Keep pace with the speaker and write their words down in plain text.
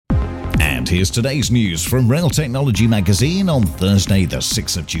here's today's news from Rail Technology magazine on Thursday, the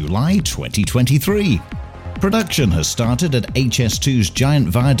 6th of July, 2023. Production has started at HS2's giant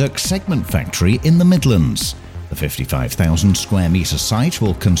viaduct segment factory in the Midlands. The 55,000 square metre site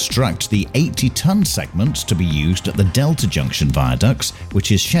will construct the 80-tonne segments to be used at the Delta Junction viaducts,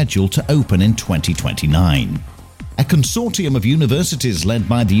 which is scheduled to open in 2029. A consortium of universities led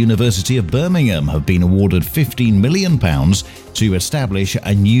by the University of Birmingham have been awarded £15 million to establish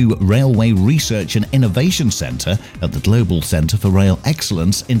a new Railway Research and Innovation Centre at the Global Centre for Rail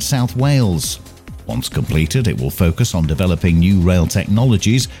Excellence in South Wales. Once completed, it will focus on developing new rail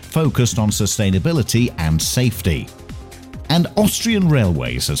technologies focused on sustainability and safety. And Austrian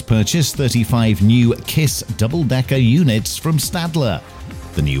Railways has purchased 35 new KISS double-decker units from Stadler.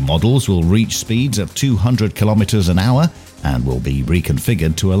 The new models will reach speeds of 200 km an hour and will be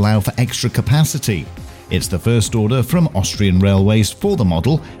reconfigured to allow for extra capacity. It's the first order from Austrian Railways for the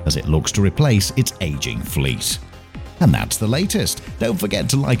model as it looks to replace its aging fleet. And that's the latest. Don't forget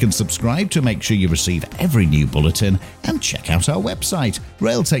to like and subscribe to make sure you receive every new bulletin, and check out our website,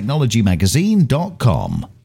 railtechnologymagazine.com.